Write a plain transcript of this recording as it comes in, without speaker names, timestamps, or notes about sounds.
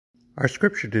Our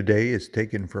scripture today is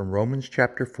taken from Romans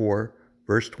chapter 4,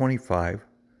 verse 25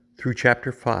 through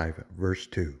chapter 5, verse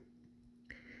 2.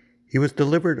 He was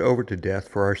delivered over to death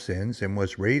for our sins and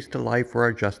was raised to life for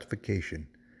our justification.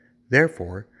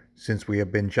 Therefore, since we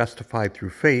have been justified through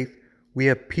faith, we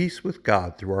have peace with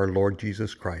God through our Lord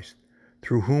Jesus Christ,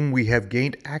 through whom we have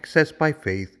gained access by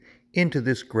faith into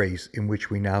this grace in which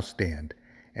we now stand,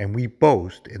 and we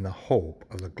boast in the hope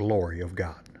of the glory of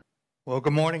God. Well,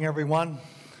 good morning, everyone.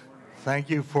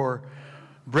 Thank you for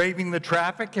braving the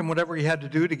traffic and whatever you had to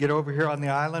do to get over here on the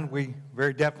island. We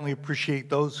very definitely appreciate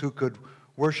those who could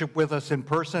worship with us in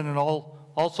person and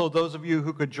also those of you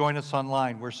who could join us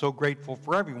online. We're so grateful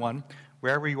for everyone,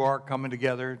 wherever you are, coming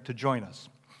together to join us.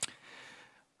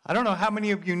 I don't know how many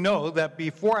of you know that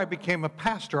before I became a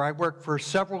pastor, I worked for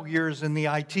several years in the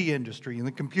IT industry, in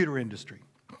the computer industry.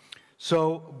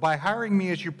 So by hiring me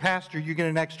as your pastor, you get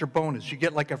an extra bonus. You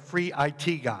get like a free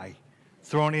IT guy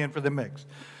thrown in for the mix.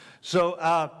 So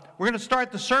we're going to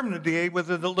start the sermon today with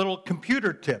a little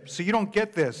computer tip. So you don't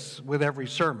get this with every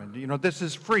sermon. You know, this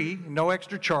is free, no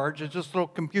extra charge. It's just a little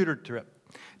computer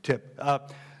tip.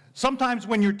 Sometimes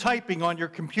when you're typing on your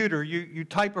computer, you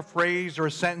type a phrase or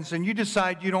a sentence and you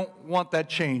decide you don't want that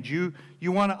change. You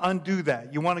want to undo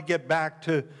that. You want to get back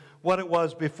to what it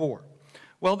was before.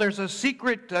 Well, there's a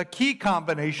secret key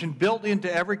combination built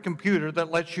into every computer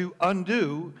that lets you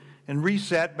undo and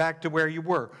reset back to where you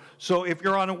were. So if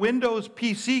you're on a Windows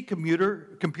PC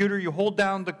computer, you hold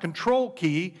down the Control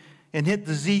key and hit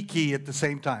the Z key at the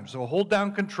same time. So hold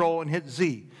down Control and hit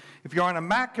Z. If you're on a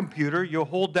Mac computer, you'll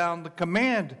hold down the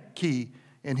Command key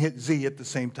and hit Z at the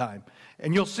same time.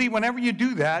 And you'll see whenever you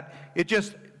do that, it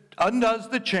just undoes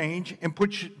the change and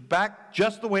puts you back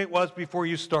just the way it was before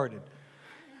you started.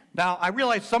 Now, I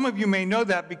realize some of you may know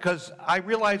that because I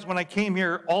realized when I came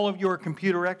here, all of you are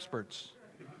computer experts.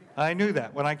 I knew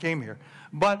that when I came here.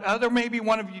 But there may be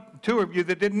two of you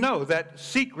that didn't know that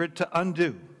secret to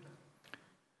undo.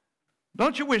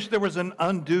 Don't you wish there was an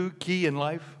undo key in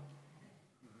life?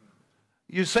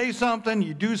 You say something,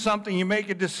 you do something, you make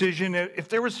a decision. If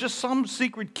there was just some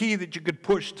secret key that you could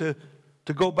push to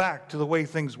go back to the way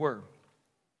things were.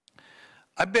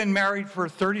 I've been married for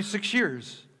 36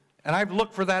 years, and I've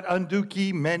looked for that undo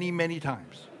key many, many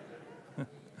times.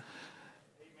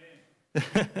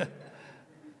 Amen.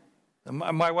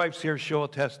 My wife's here, she'll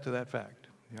attest to that fact.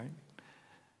 Right?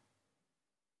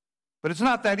 But it's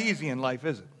not that easy in life,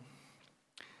 is it?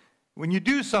 When you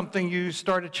do something, you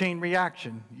start a chain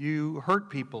reaction. You hurt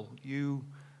people. You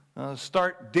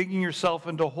start digging yourself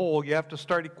into a hole. You have to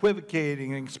start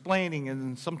equivocating and explaining,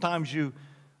 and sometimes you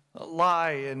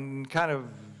lie and kind of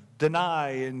deny,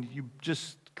 and you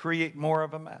just create more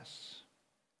of a mess.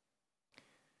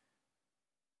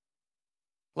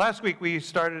 Last week, we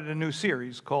started a new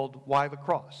series called Why the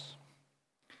Cross?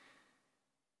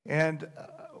 And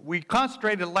we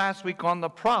concentrated last week on the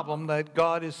problem that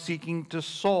God is seeking to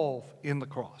solve in the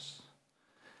cross.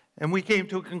 And we came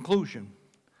to a conclusion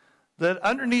that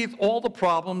underneath all the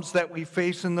problems that we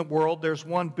face in the world, there's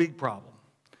one big problem.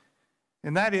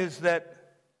 And that is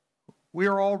that we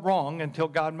are all wrong until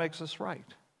God makes us right.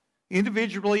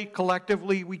 Individually,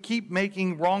 collectively, we keep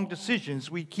making wrong decisions.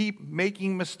 We keep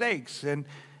making mistakes. And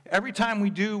every time we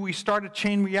do, we start a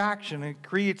chain reaction. It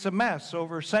creates a mess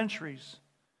over centuries.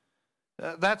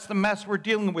 That's the mess we're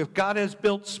dealing with. God has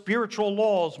built spiritual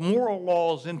laws, moral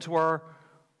laws into our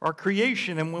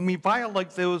creation. And when we violate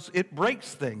those, it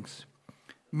breaks things.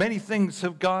 Many things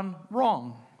have gone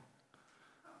wrong.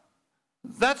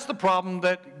 That's the problem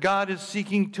that God is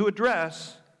seeking to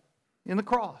address in the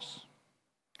cross.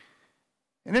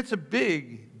 And it's a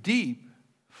big, deep,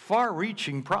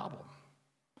 far-reaching problem.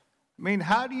 I mean,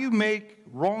 how do you make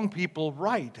wrong people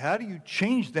right? How do you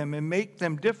change them and make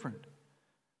them different?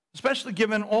 Especially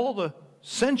given all the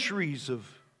centuries of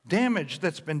damage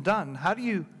that's been done. How do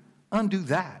you undo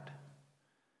that?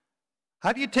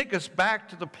 How do you take us back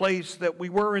to the place that we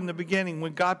were in the beginning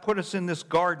when God put us in this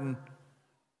garden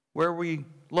where we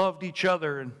loved each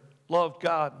other and loved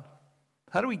God?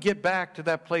 How do we get back to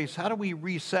that place? How do we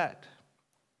reset?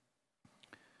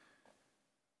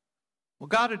 Well,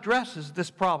 God addresses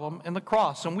this problem in the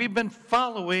cross, and we've been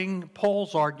following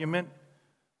Paul's argument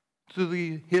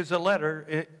to his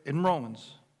letter in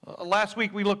Romans. Last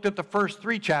week we looked at the first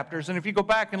 3 chapters, and if you go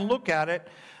back and look at it,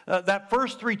 that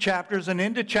first 3 chapters and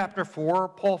into chapter 4,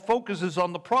 Paul focuses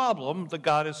on the problem that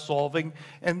God is solving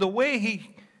and the way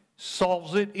he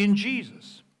solves it in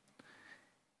Jesus.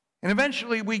 And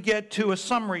eventually we get to a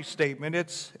summary statement.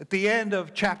 It's at the end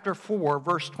of chapter 4,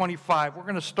 verse 25. We're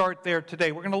going to start there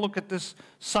today. We're going to look at this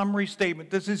summary statement.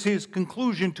 This is his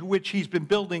conclusion to which he's been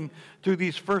building through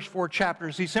these first 4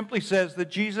 chapters. He simply says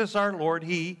that Jesus our Lord,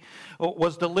 he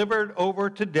was delivered over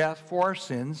to death for our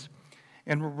sins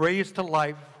and raised to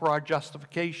life for our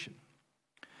justification.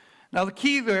 Now the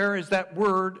key there is that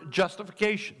word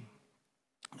justification.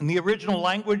 In the original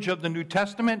language of the New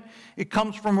Testament, it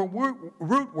comes from a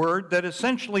root word that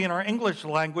essentially in our English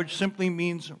language simply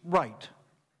means right.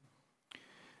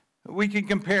 We can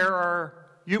compare our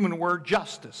human word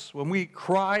justice. When we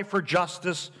cry for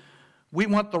justice, we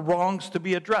want the wrongs to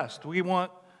be addressed. We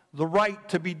want the right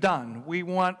to be done. We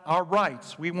want our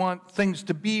rights. We want things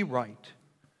to be right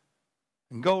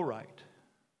and go right.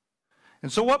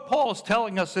 And so what Paul is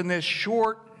telling us in this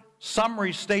short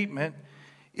summary statement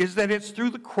is that it's through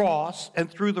the cross and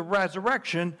through the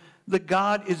resurrection that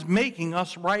God is making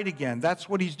us right again. That's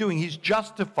what he's doing. He's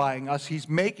justifying us. He's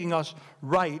making us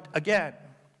right again.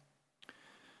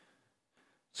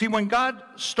 See, when God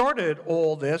started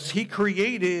all this, he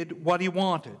created what he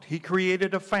wanted. He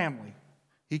created a family.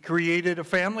 He created a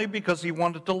family because he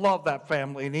wanted to love that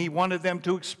family, and he wanted them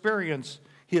to experience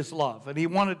his love, and he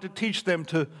wanted to teach them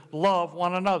to love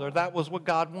one another. That was what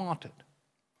God wanted.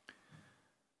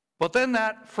 But then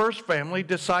that first family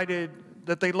decided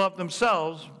that they loved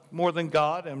themselves more than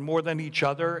God and more than each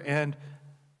other, and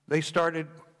they started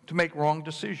to make wrong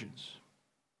decisions.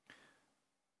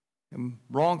 And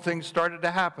wrong things started to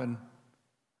happen.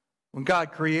 When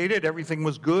God created, everything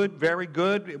was good, very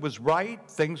good. It was right.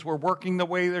 Things were working the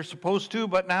way they're supposed to,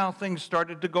 but now things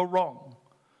started to go wrong.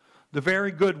 The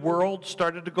very good world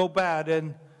started to go bad,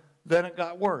 and then it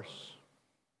got worse.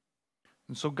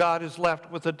 And so God is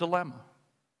left with a dilemma.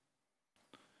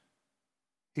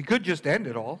 He could just end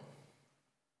it all.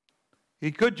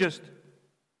 He could just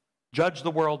judge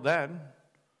the world then.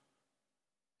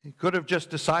 He could have just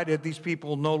decided these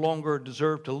people no longer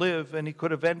deserve to live, and he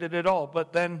could have ended it all.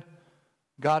 But then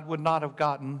God would not have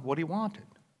gotten what he wanted,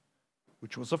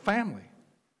 which was a family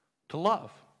to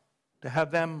love, to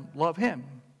have them love him,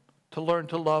 to learn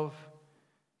to love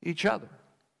each other.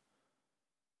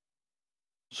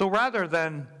 So rather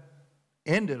than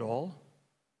end it all,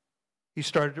 he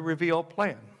started to reveal a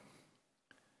plan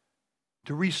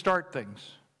to restart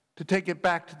things, to take it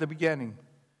back to the beginning,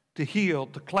 to heal,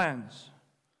 to cleanse,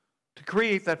 to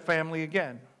create that family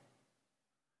again.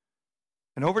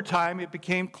 And over time, it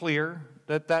became clear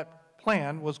that that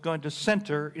plan was going to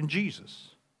center in Jesus.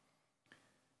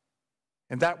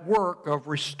 And that work of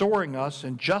restoring us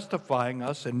and justifying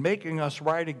us and making us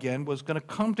right again was going to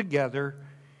come together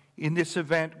in this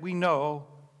event we know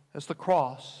as the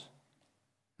cross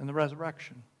and the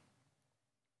resurrection.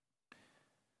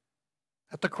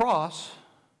 At the cross,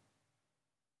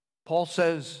 Paul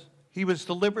says he was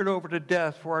delivered over to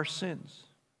death for our sins.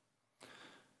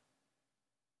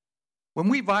 When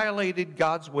we violated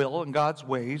God's will and God's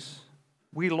ways,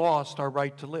 we lost our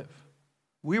right to live.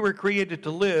 We were created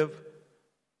to live,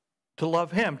 to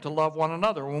love him, to love one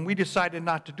another. When we decided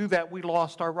not to do that, we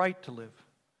lost our right to live.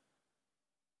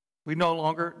 We no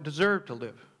longer deserve to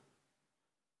live.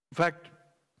 In fact,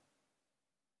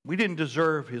 we didn't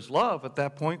deserve his love at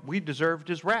that point. We deserved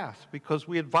his wrath because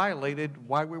we had violated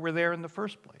why we were there in the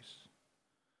first place.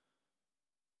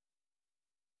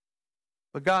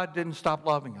 But God didn't stop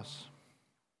loving us.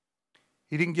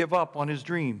 He didn't give up on his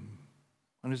dream,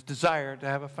 on his desire to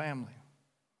have a family.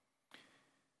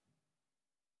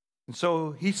 And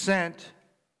so he sent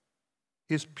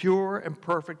his pure and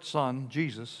perfect Son,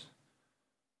 Jesus,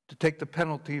 to take the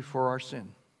penalty for our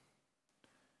sin.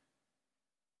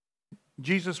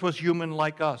 Jesus was human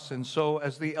like us, and so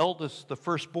as the eldest, the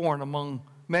firstborn among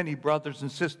many brothers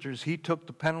and sisters, he took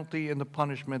the penalty and the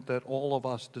punishment that all of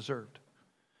us deserved.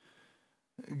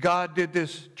 God did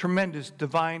this tremendous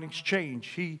divine exchange.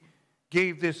 He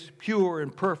gave this pure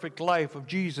and perfect life of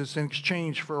Jesus in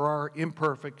exchange for our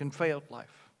imperfect and failed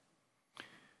life.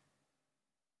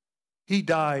 He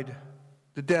died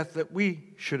the death that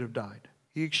we should have died.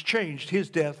 He exchanged his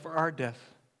death for our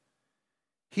death.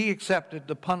 He accepted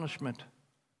the punishment,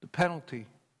 the penalty.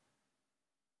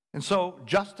 And so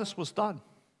justice was done.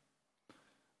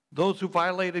 Those who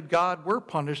violated God were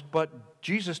punished, but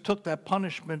Jesus took that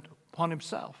punishment upon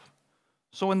himself.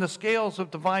 So in the scales of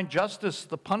divine justice,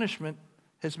 the punishment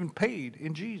has been paid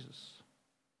in Jesus.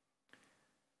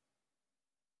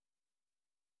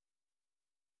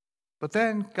 But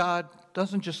then God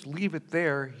doesn't just leave it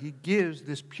there. He gives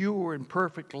this pure and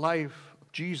perfect life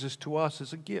of Jesus to us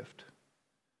as a gift.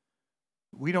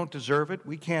 We don't deserve it.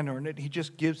 We can't earn it. He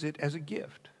just gives it as a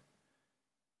gift.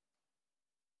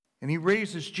 And he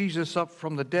raises Jesus up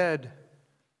from the dead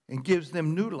and gives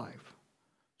them new life.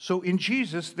 So in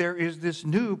Jesus, there is this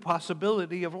new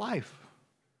possibility of life.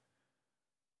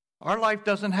 Our life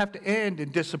doesn't have to end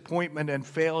in disappointment and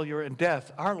failure and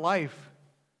death. Our life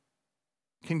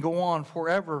can go on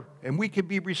forever, and we can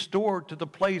be restored to the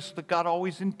place that God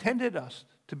always intended us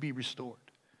to be restored.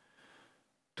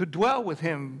 To dwell with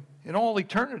him in all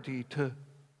eternity, to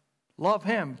love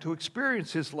him, to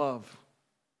experience his love.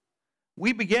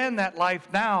 We began that life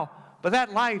now, but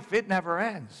that life, it never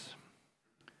ends.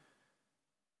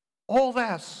 All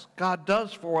that God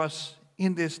does for us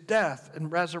in this death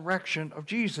and resurrection of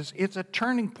Jesus, it's a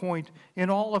turning point in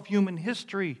all of human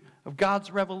history of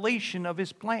God's revelation of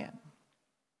his plan.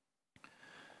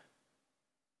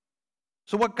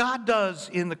 So what God does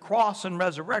in the cross and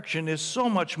resurrection is so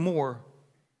much more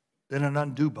than an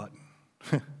undo button.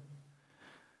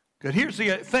 Because here's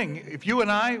the thing, if you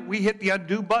and we hit the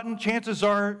undo button, chances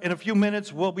are in a few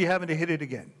minutes we'll be having to hit it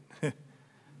again.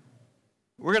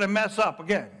 We're going to mess up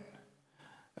again.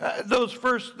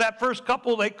 That first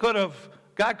couple, God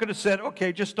could have said,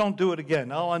 okay, just don't do it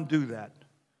again. I'll undo that.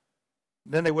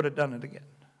 Then they would have done it again.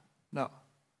 No.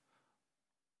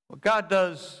 What God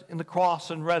does in the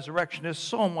cross and resurrection is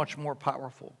so much more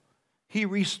powerful. He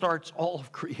restarts all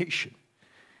of creation.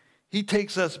 He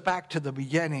takes us back to the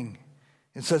beginning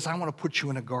and says, I want to put you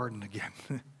in a garden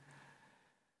again.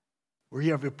 Where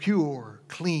you have a pure,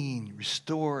 clean,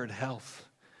 restored health.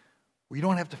 Where you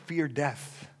don't have to fear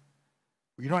death.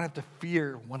 Where you don't have to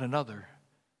fear one another.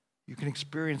 You can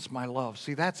experience my love.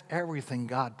 See, that's everything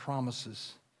God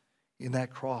promises in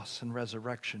that cross and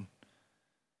resurrection.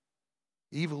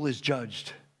 Evil is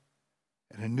judged,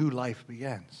 and a new life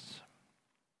begins.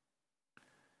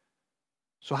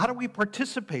 So how do we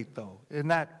participate, though, in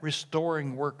that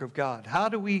restoring work of God? How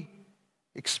do we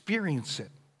experience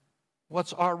it?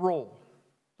 What's our role?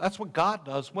 That's what God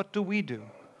does. What do we do?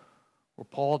 Well,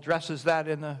 Paul addresses that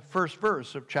in the first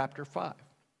verse of chapter 5.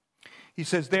 He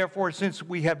says, therefore, since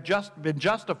we have just been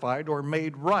justified or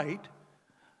made right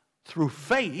through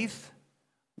faith,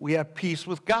 we have peace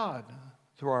with God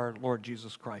through our Lord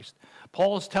Jesus Christ.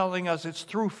 Paul is telling us it's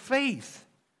through faith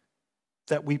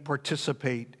that we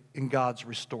participate in God's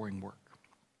restoring work.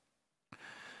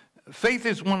 Faith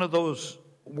is one of those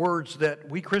words that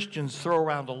we Christians throw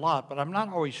around a lot, but I'm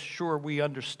not always sure we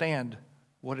understand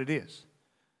what it is.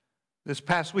 This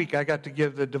past week, I got to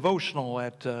give the devotional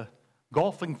at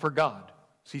Golfing for God.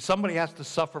 See, somebody has to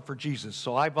suffer for Jesus,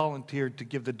 so I volunteered to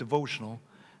give the devotional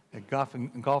at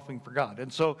Golfing for God.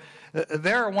 And so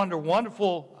there, I won a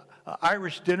wonderful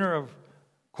Irish dinner of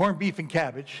corned beef and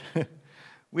cabbage.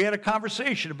 We had a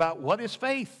conversation about what is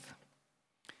faith.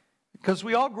 Because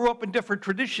we all grew up in different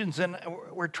traditions, and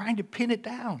we're trying to pin it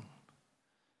down.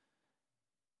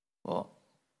 Well,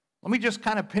 let me just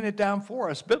kind of pin it down for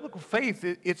us. Biblical faith,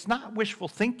 it's not wishful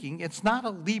thinking. It's not a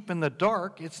leap in the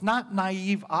dark. It's not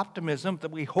naive optimism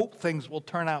that we hope things will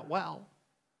turn out well.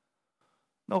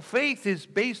 No, faith is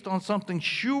based on something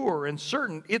sure and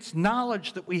certain. It's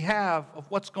knowledge that we have of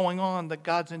what's going on, that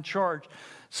God's in charge.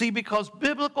 See, because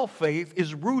biblical faith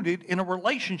is rooted in a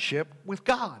relationship with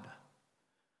God.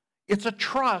 It's a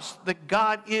trust that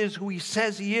God is who he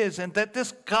says he is, and that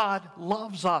this God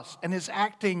loves us and is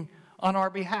acting on our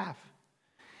behalf.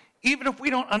 Even if we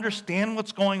don't understand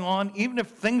what's going on, even if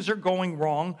things are going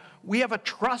wrong, we have a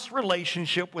trust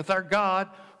relationship with our God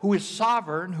who is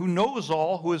sovereign, who knows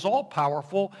all, who is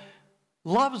all-powerful,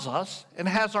 loves us, and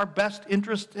has our best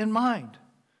interest in mind.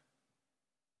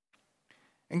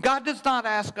 And God does not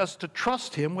ask us to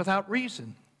trust him without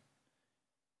reason.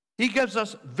 He gives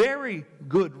us very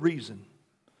good reason.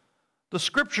 The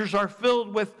scriptures are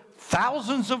filled with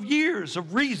thousands of years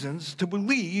of reasons to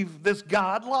believe this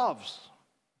God loves.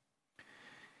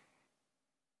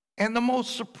 And the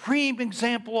most supreme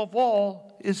example of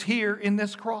all is here in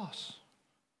this cross.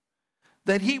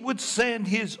 That he would send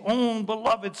his own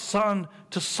beloved son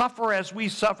to suffer as we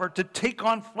suffer, to take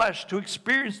on flesh, to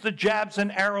experience the jabs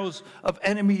and arrows of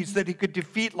enemies that he could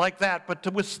defeat like that, but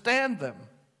to withstand them.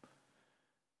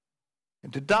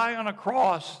 And to die on a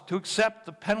cross to accept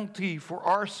the penalty for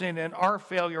our sin and our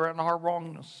failure and our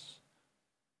wrongness.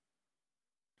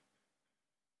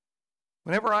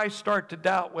 Whenever I start to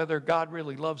doubt whether God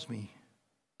really loves me,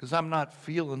 because I'm not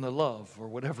feeling the love for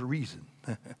whatever reason,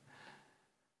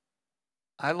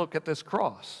 I look at this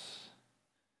cross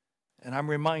and I'm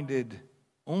reminded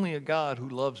only a God who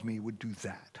loves me would do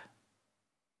that.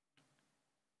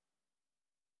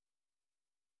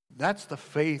 That's the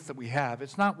faith that we have.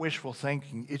 It's not wishful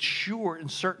thinking. It's sure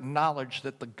and certain knowledge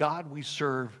that the God we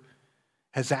serve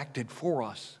has acted for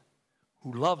us,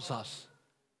 who loves us,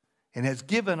 and has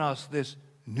given us this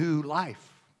new life.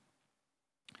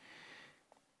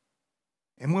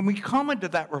 And when we come into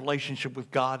that relationship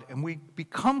with God and we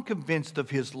become convinced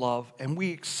of his love and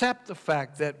we accept the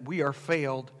fact that we are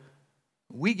failed,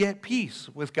 we get peace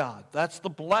with God. That's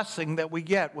the blessing that we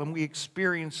get when we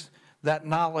experience that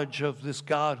knowledge of this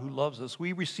God who loves us.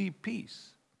 We receive peace.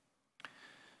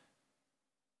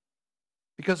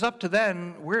 Because up to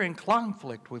then, we're in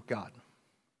conflict with God.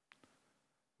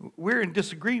 We're in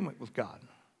disagreement with God.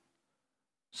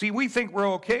 See, we think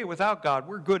we're okay without God.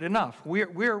 We're good enough.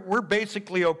 We're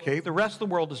basically okay. The rest of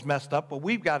the world is messed up, but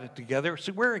we've got it together.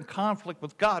 See, we're in conflict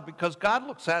with God because God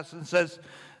looks at us and says,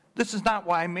 this is not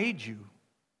why I made you.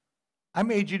 I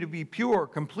made you to be pure,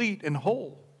 complete, and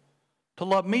whole, to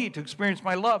love me, to experience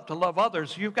my love, to love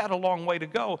others. You've got a long way to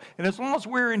go. And as long as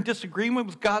we're in disagreement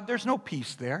with God, there's no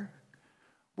peace there.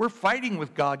 We're fighting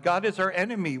with God. God is our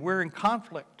enemy. We're in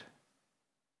conflict.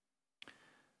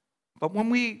 But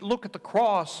when we look at the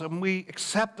cross and we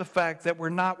accept the fact that we're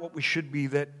not what we should be,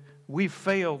 that we've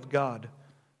failed God,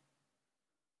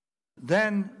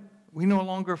 then we no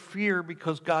longer fear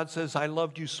because God says, I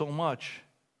loved you so much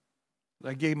that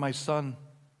I gave my son.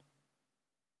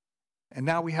 And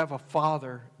now we have a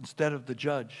father instead of the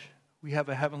judge. We have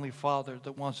a heavenly Father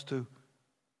that wants to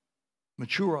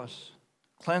mature us,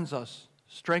 cleanse us,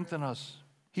 strengthen us,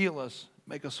 heal us,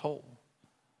 make us whole.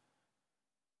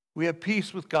 We have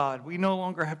peace with God. We no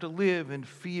longer have to live in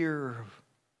fear of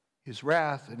his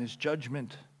wrath and his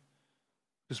judgment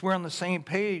because we're on the same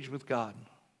page with God.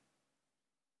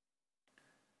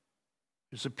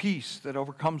 There's a peace that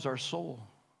overcomes our soul.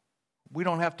 We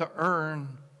don't have to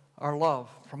earn our love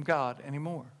from God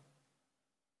anymore.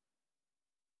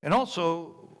 And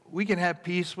also, we can have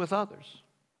peace with others.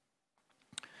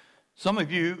 Some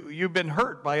of you, you've been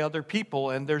hurt by other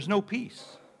people and there's no peace.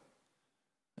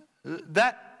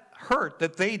 That hurt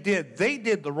that they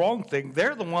did the wrong thing.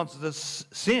 They're the ones that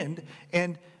sinned,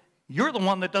 and you're the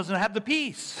one that doesn't have the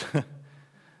peace.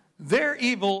 Their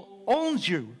evil owns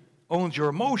you, owns your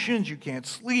emotions. You can't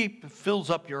sleep. It fills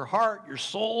up your heart, your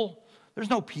soul. There's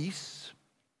no peace.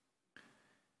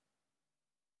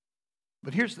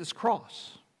 But here's this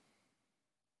cross.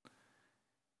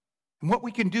 And what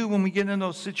we can do when we get in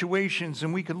those situations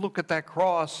and we can look at that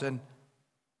cross and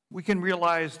we can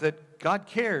realize that God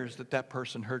cares that that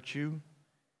person hurts you.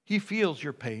 He feels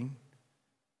your pain.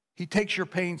 He takes your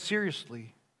pain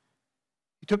seriously.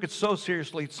 He took it so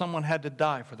seriously that someone had to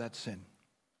die for that sin.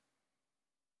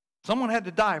 Someone had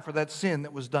to die for that sin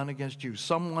that was done against you.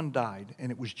 Someone died,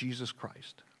 and it was Jesus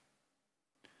Christ.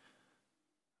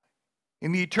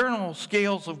 In the eternal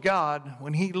scales of God,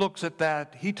 when he looks at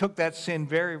that, he took that sin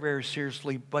very, very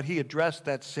seriously, but he addressed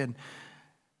that sin.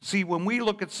 See, when we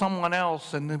look at someone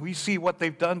else and we see what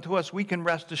they've done to us, we can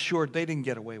rest assured they didn't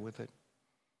get away with it.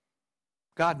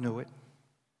 God knew it.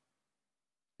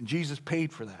 And Jesus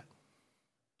paid for that.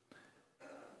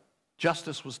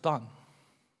 Justice was done.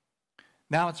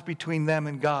 Now it's between them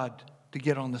and God to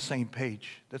get on the same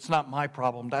page. That's not my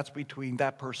problem. That's between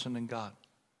that person and God.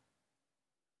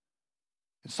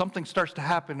 And something starts to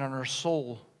happen in our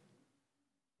soul.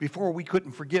 Before, we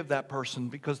couldn't forgive that person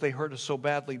because they hurt us so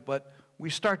badly, but we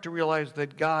start to realize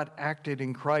that God acted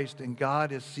in Christ and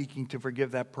God is seeking to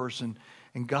forgive that person,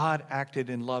 and God acted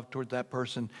in love toward that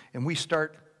person, and we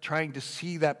start trying to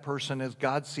see that person as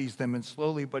God sees them, and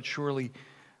slowly but surely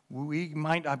we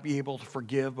might not be able to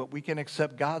forgive, but we can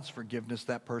accept God's forgiveness,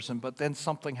 that person, but then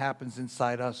something happens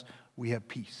inside us. We have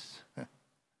peace.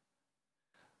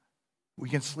 We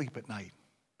can sleep at night.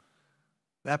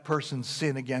 That person's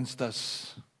sin against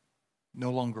us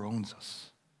no longer owns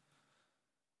us.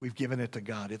 We've given it to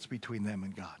God. It's between them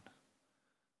and God.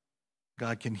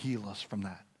 God can heal us from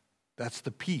that. That's the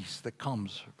peace that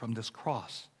comes from this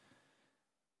cross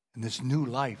and this new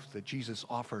life that Jesus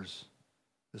offers,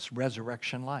 this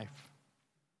resurrection life.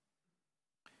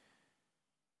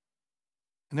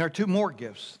 And there are two more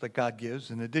gifts that God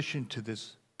gives in addition to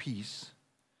this peace.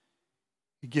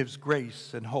 He gives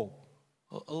grace and hope.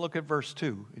 Look at verse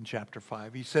 2 in chapter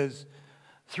 5. He says,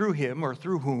 through him, or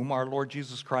through whom, our Lord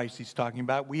Jesus Christ, he's talking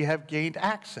about, we have gained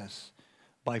access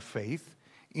by faith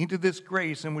into this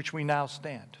grace in which we now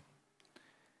stand.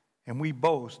 And we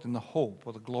boast in the hope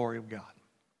of the glory of God.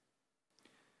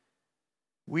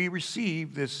 We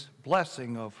receive this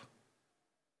blessing of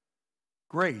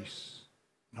grace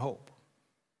and hope.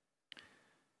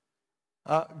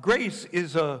 Grace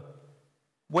is a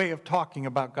way of talking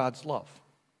about God's love.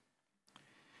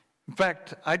 In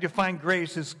fact, I define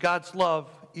grace as God's love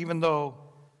even though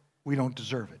we don't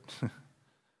deserve it.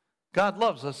 God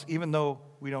loves us even though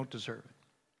we don't deserve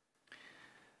it.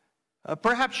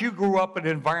 Perhaps you grew up in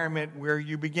an environment where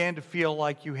you began to feel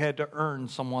like you had to earn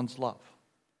someone's love.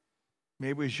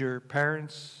 Maybe it was your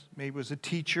parents, maybe it was a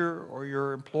teacher or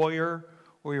your employer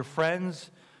or your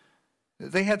friends.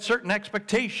 They had certain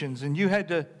expectations, and you had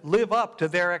to live up to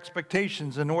their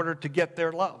expectations in order to get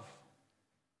their love.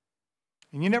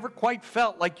 And you never quite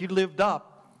felt like you lived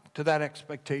up to that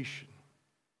expectation.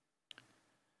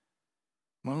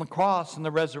 On the cross and the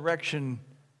resurrection,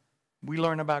 we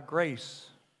learn about grace.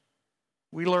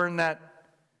 We learn that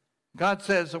God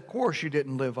says, of course you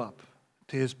didn't live up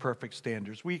to his perfect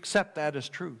standards. We accept that as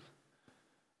truth.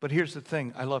 But here's the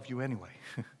thing, I love you anyway.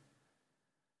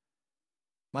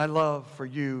 My love for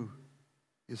you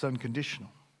is unconditional.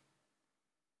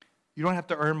 You don't have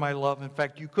to earn my love. In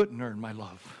fact, you couldn't earn my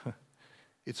love.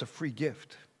 It's a free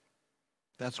gift.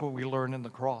 That's what we learn in the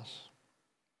cross.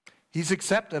 He's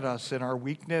accepted us in our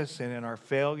weakness and in our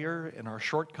failure, in our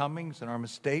shortcomings and our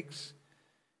mistakes.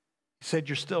 He said,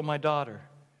 you're still my daughter.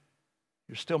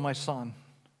 You're still my son.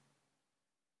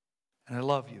 And I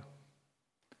love you.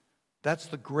 That's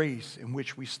the grace in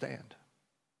which we stand.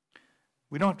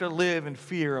 We don't have to live in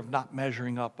fear of not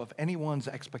measuring up of anyone's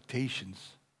expectations.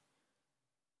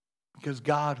 Because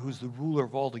God, who's the ruler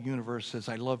of all the universe, says,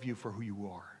 I love you for who you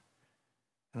are.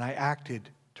 And I acted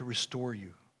to restore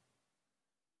you.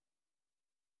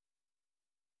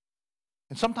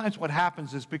 And sometimes what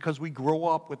happens is because we grow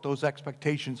up with those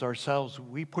expectations ourselves,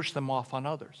 we push them off on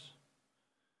others.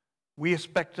 We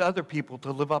expect other people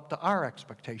to live up to our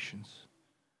expectations.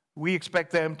 We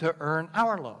expect them to earn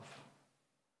our love.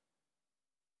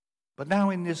 But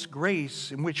now in this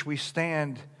grace in which we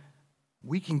stand,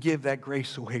 we can give that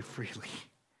grace away freely.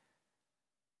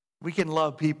 We can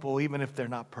love people even if they're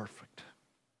not perfect.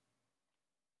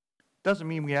 Doesn't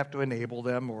mean we have to enable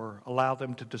them or allow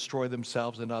them to destroy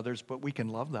themselves and others, but we can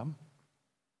love them.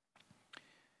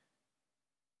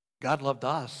 God loved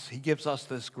us. He gives us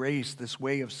this grace, this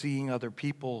way of seeing other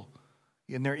people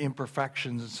in their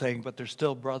imperfections and saying, but they're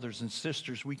still brothers and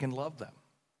sisters. We can love them.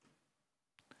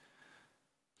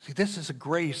 See, this is a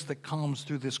grace that comes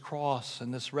through this cross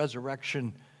and this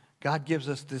resurrection. God gives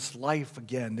us this life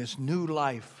again, this new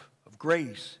life of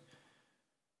grace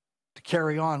to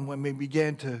carry on when we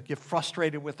begin to get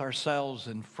frustrated with ourselves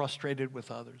and frustrated with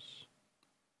others,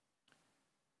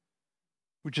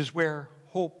 which is where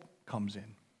hope comes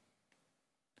in.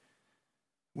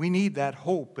 We need that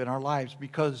hope in our lives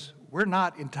because we're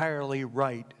not entirely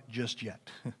right just yet.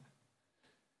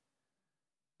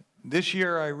 This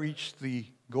year I reached the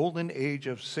golden age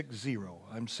of 60.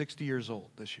 I'm 60 years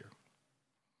old this year.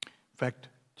 In fact,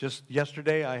 just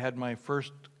yesterday I had my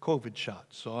first COVID shot,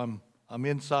 so I'm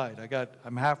inside.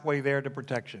 I'm halfway there to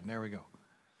protection. There we go.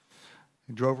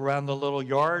 I drove around the little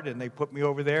yard, and they put me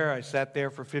over there. I sat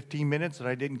there for 15 minutes, and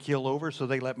I didn't keel over, so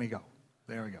they let me go.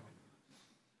 There we go.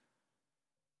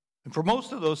 And for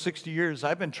most of those 60 years,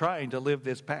 I've been trying to live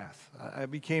this path. I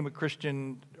became a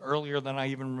Christian earlier than I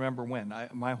even remember when.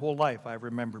 My whole life, I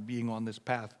remember being on this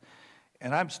path,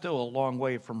 and I'm still a long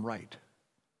way from right.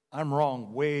 I'm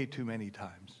wrong way too many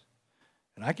times,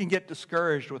 and I can get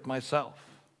discouraged with myself.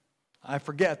 I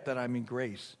forget that I'm in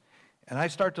grace, and I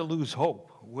start to lose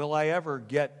hope. Will I ever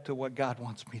get to what God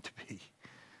wants me to be?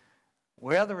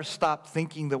 Will I ever stop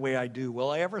thinking the way I do? Will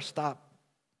I ever stop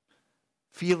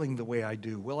feeling the way I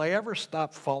do? Will I ever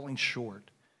stop falling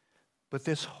short? But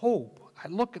this hope, I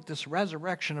look at this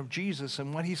resurrection of Jesus,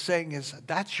 and what he's saying is,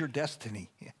 that's your destiny.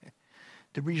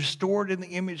 To be restored in the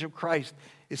image of Christ.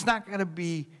 It's not going to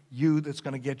be you that's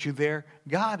going to get you there.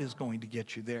 God is going to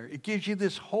get you there. It gives you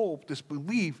this hope, this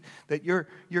belief that you're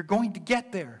going to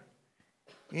get there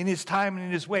in his time and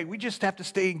in his way. We just have to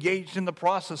stay engaged in the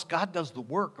process. God does the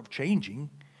work of changing.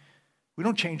 We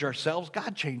don't change ourselves.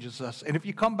 God changes us. And if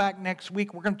you come back next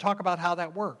week, we're going to talk about how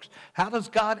that works. How does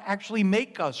God actually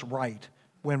make us right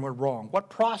when we're wrong? What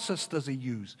process does he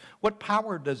use? What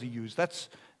power does he use? That's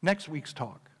next week's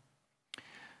talk.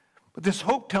 But this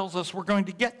hope tells us we're going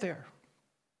to get there.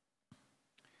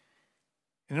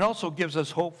 And it also gives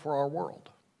us hope for our world.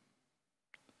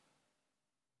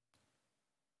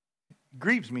 It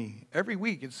grieves me. Every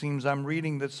week it seems I'm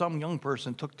reading that some young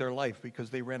person took their life because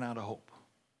they ran out of hope.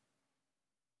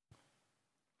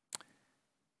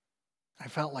 I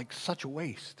felt like such a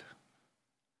waste.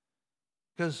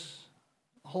 Because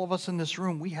all of us in this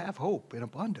room, we have hope in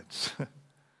abundance.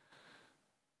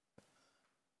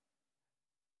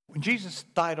 When Jesus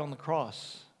died on the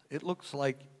cross, it looks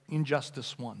like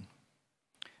injustice won.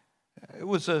 It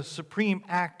was a supreme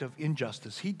act of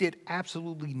injustice. He did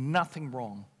absolutely nothing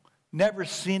wrong, never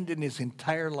sinned in his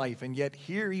entire life, and yet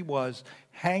here he was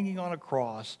hanging on a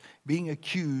cross, being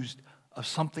accused of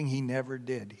something he never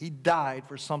did. He died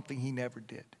for something he never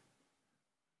did.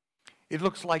 It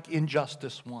looks like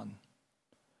injustice won.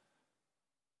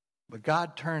 But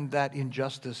God turned that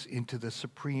injustice into the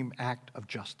supreme act of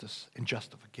justice and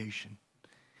justification.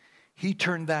 He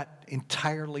turned that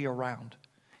entirely around.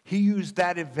 He used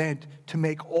that event to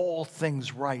make all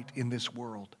things right in this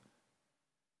world,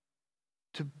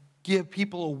 to give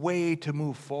people a way to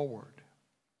move forward.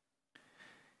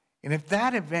 And if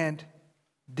that event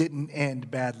didn't end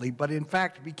badly, but in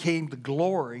fact became the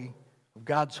glory of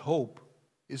God's hope,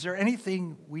 is there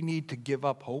anything we need to give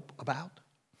up hope about?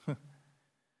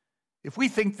 If we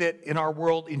think that in our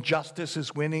world injustice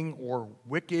is winning, or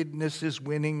wickedness is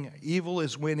winning, evil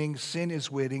is winning, sin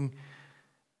is winning,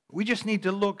 we just need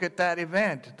to look at that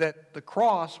event, that the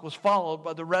cross was followed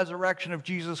by the resurrection of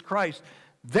Jesus Christ.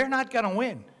 They're not going to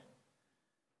win.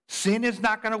 Sin is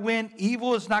not going to win.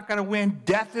 Evil is not going to win.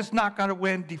 Death is not going to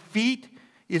win. Defeat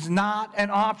is not an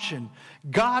option.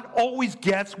 God always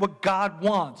gets what God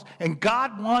wants. And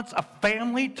God wants a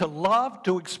family to love,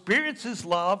 to experience His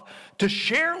love, to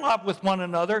share love with one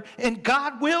another. And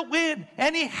God will win.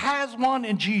 And He has won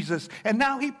in Jesus. And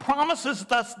now He promises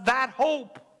us that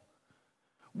hope.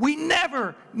 We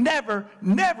never, never,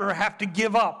 never have to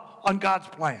give up on God's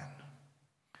plan.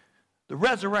 The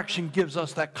resurrection gives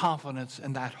us that confidence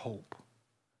and that hope.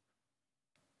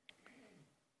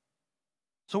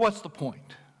 So what's the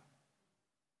point?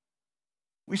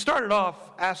 We started off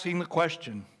asking the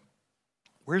question,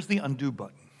 where's the undo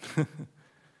button?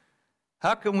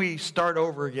 How can we start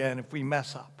over again if we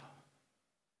mess up?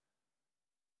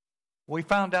 We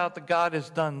found out that God has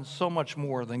done so much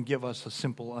more than give us a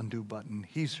simple undo button.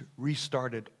 He's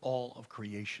restarted all of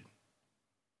creation.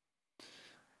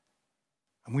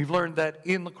 And we've learned that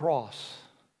in the cross,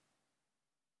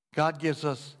 God gives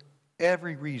us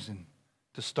every reason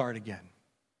to start again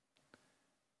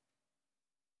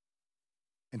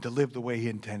and to live the way He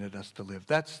intended us to live.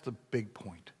 That's the big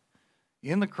point.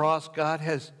 In the cross, God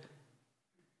has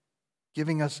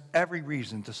given us every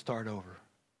reason to start over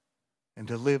and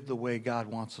to live the way God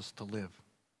wants us to live.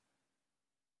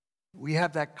 We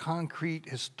have that concrete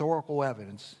historical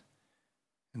evidence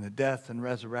in the death and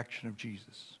resurrection of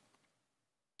Jesus.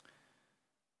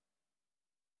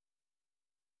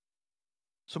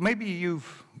 So maybe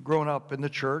you've grown up in the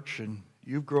church and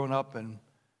you've grown up and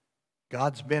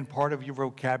God's been part of your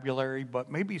vocabulary, but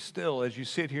maybe still, as you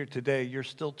sit here today, you're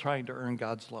still trying to earn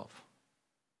God's love.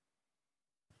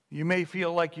 You may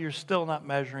feel like you're still not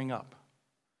measuring up.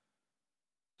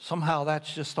 Somehow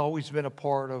that's just always been a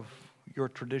part of your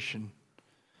tradition.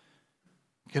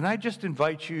 Can I just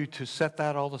invite you to set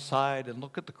that all aside and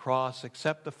look at the cross,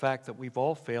 accept the fact that we've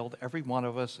all failed, every one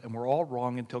of us, and we're all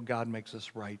wrong until God makes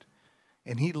us right.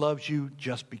 And He loves you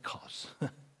just because.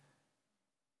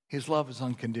 His love is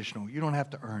unconditional. You don't have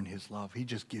to earn His love. He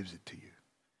just gives it to you.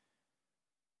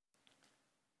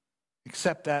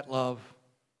 Accept that love.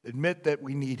 Admit that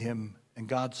we need Him, and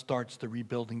God starts the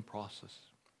rebuilding process.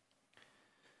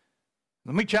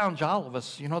 Let me challenge all of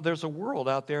us. You know, there's a world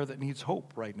out there that needs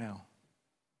hope right now.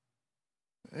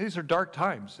 These are dark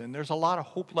times, and there's a lot of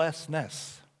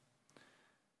hopelessness.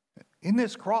 In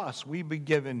this cross, we've been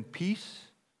given peace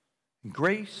and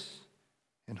grace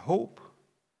and hope.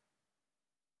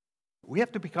 We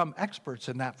have to become experts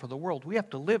in that for the world. We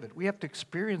have to live it. We have to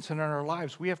experience it in our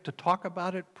lives. We have to talk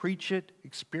about it, preach it,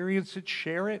 experience it,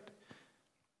 share it,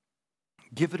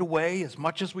 give it away as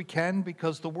much as we can,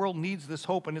 because the world needs this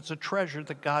hope, and it's a treasure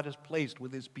that God has placed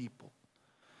with His people.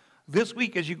 This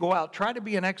week, as you go out, try to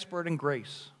be an expert in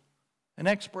grace, an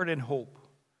expert in hope.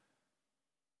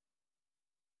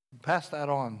 Pass that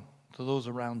on to those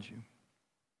around you.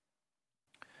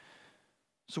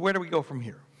 So where do we go from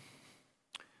here?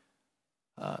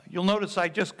 You'll notice I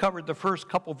just covered the first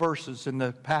couple verses in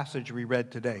the passage we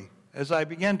read today. As I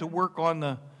began to work on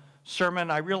the sermon,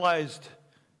 I realized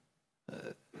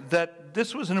that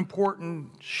this was an important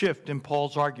shift in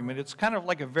Paul's argument. It's kind of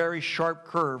like a very sharp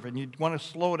curve, and you'd want to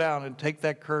slow down and take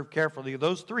that curve carefully.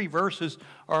 Those 3 verses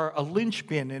are a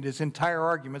linchpin in his entire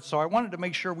argument, so I wanted to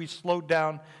make sure we slowed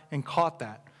down and caught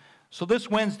that. So this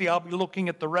Wednesday, I'll be looking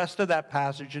at the rest of that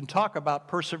passage and talk about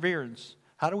perseverance.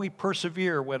 How do we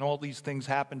persevere when all these things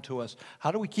happen to us? How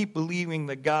do we keep believing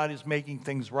that God is making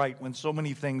things right when so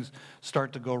many things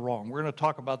start to go wrong? We're going to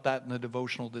talk about that in the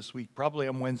devotional this week. Probably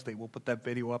on Wednesday, we'll put that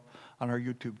video up on our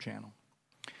YouTube channel.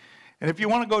 And if you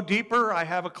want to go deeper, I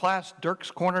have a class,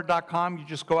 dirkscorner.com. You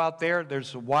just go out there.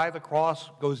 There's why the cross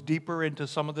goes deeper into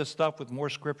some of this stuff with more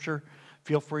scripture.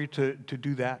 Feel free to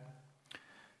do that.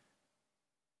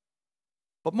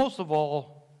 But most of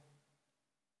all,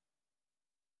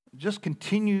 just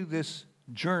continue this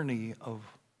journey of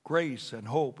grace and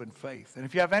hope and faith. And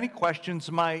if you have any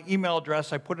questions, my email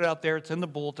address, I put it out there. It's in the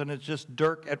bulletin. It's just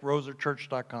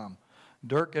dirk@roserchurch.com.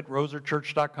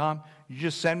 dirk@roserchurch.com. You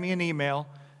just send me an email,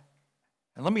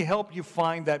 and let me help you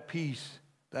find that peace,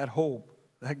 that hope,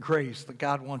 that grace that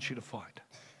God wants you to find.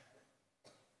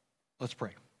 Let's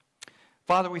pray.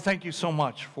 Father, we thank you so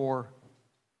much for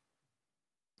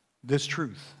this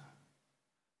truth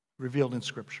revealed in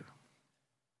Scripture.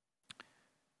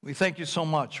 We thank you so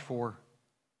much for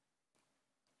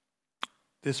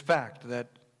this fact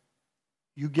that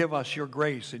you give us your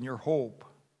grace and your hope,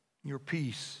 your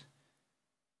peace,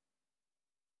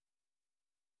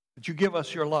 that you give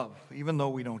us your love, even though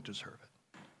we don't deserve it.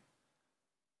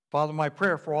 Father, my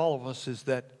prayer for all of us is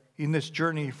that in this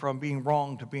journey from being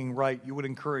wrong to being right, you would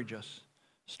encourage us,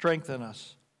 strengthen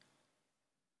us,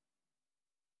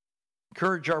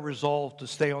 encourage our resolve to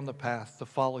stay on the path, to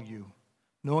follow you,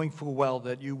 knowing full well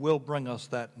that you will bring us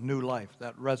that new life,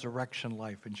 that resurrection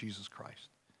life in Jesus Christ.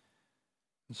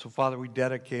 And so, Father, we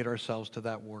dedicate ourselves to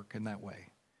that work in that way.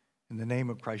 In the name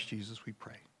of Christ Jesus, we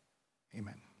pray.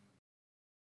 Amen.